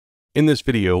In this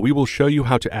video, we will show you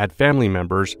how to add family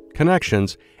members,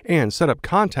 connections, and set up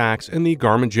contacts in the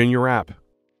Garmin Jr app.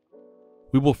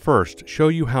 We will first show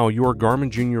you how your Garmin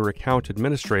Jr account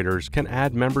administrators can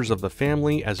add members of the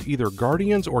family as either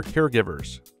guardians or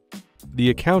caregivers. The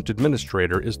account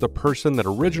administrator is the person that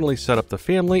originally set up the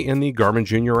family in the Garmin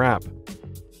Jr app.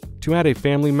 To add a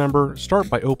family member, start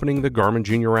by opening the Garmin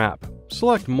Jr app.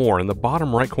 Select More in the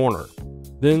bottom right corner.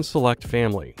 Then select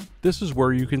Family. This is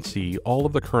where you can see all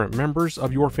of the current members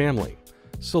of your family.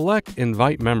 Select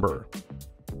Invite Member.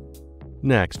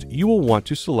 Next, you will want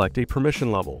to select a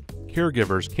permission level.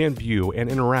 Caregivers can view and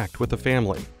interact with the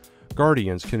family.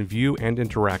 Guardians can view and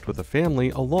interact with the family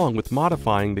along with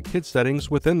modifying the kid settings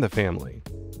within the family.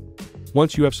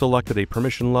 Once you have selected a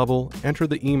permission level, enter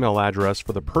the email address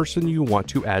for the person you want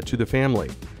to add to the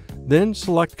family. Then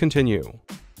select Continue.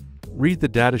 Read the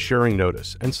data sharing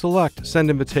notice and select Send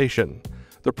Invitation.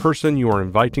 The person you are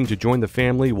inviting to join the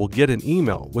family will get an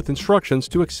email with instructions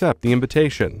to accept the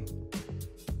invitation.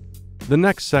 The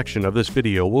next section of this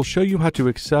video will show you how to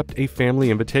accept a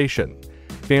family invitation.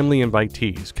 Family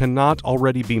invitees cannot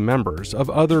already be members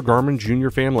of other Garmin Jr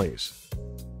families.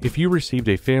 If you received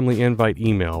a family invite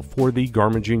email for the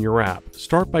Garmin Jr app,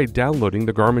 start by downloading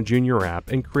the Garmin Jr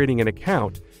app and creating an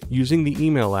account using the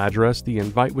email address the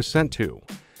invite was sent to.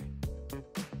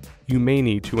 You may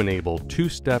need to enable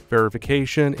two-step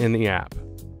verification in the app.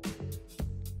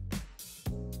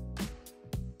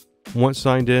 Once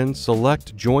signed in,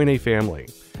 select Join a Family.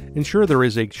 Ensure there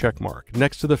is a check mark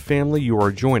next to the family you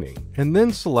are joining, and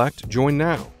then select Join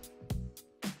Now.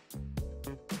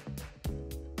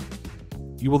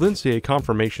 You will then see a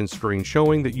confirmation screen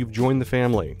showing that you've joined the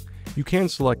family. You can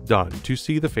select Done to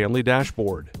see the family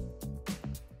dashboard.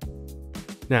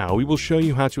 Now we will show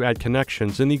you how to add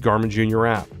connections in the Garmin Jr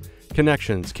app.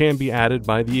 Connections can be added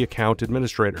by the account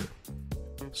administrator.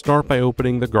 Start by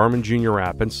opening the Garmin Jr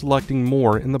app and selecting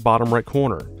More in the bottom right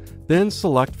corner. Then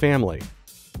select Family.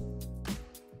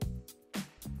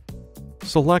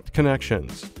 Select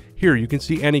Connections. Here you can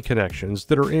see any connections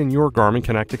that are in your Garmin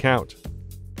Connect account.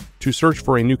 To search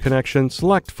for a new connection,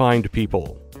 select Find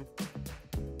People.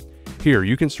 Here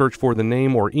you can search for the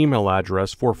name or email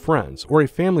address for friends or a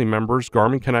family member's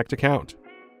Garmin Connect account.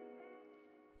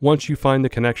 Once you find the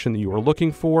connection that you are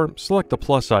looking for, select the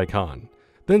plus icon.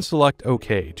 Then select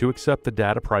OK to accept the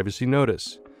data privacy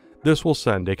notice. This will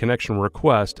send a connection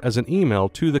request as an email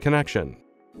to the connection.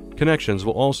 Connections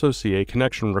will also see a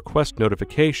connection request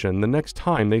notification the next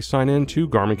time they sign in to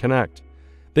Garmin Connect.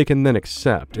 They can then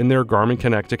accept in their Garmin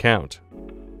Connect account.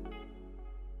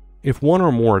 If one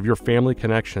or more of your family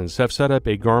connections have set up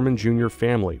a Garmin Jr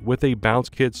family with a Bounce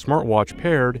Kids smartwatch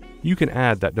paired, you can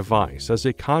add that device as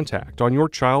a contact on your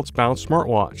child's Bounce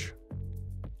smartwatch.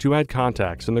 To add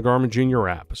contacts in the Garmin Jr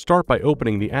app, start by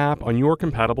opening the app on your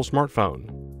compatible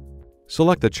smartphone.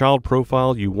 Select the child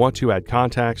profile you want to add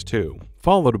contacts to,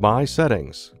 followed by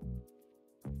Settings.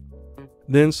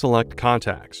 Then select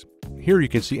Contacts. Here you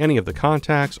can see any of the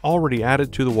contacts already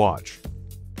added to the watch.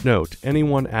 Note,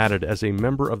 anyone added as a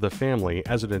member of the family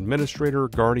as an administrator,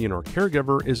 guardian, or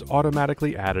caregiver is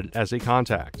automatically added as a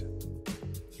contact.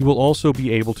 You will also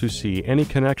be able to see any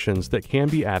connections that can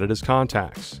be added as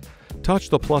contacts. Touch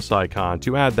the plus icon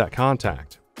to add that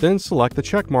contact, then select the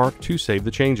check mark to save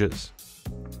the changes.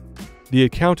 The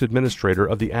account administrator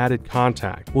of the added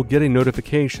contact will get a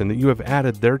notification that you have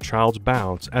added their child's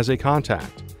Bounce as a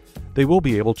contact. They will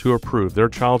be able to approve their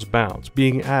child's Bounce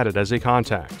being added as a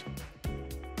contact.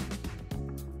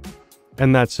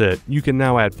 And that's it. You can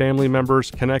now add family members,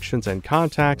 connections, and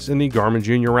contacts in the Garmin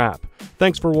Jr app.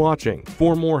 Thanks for watching.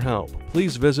 For more help,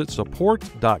 please visit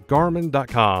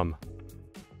support.garmin.com.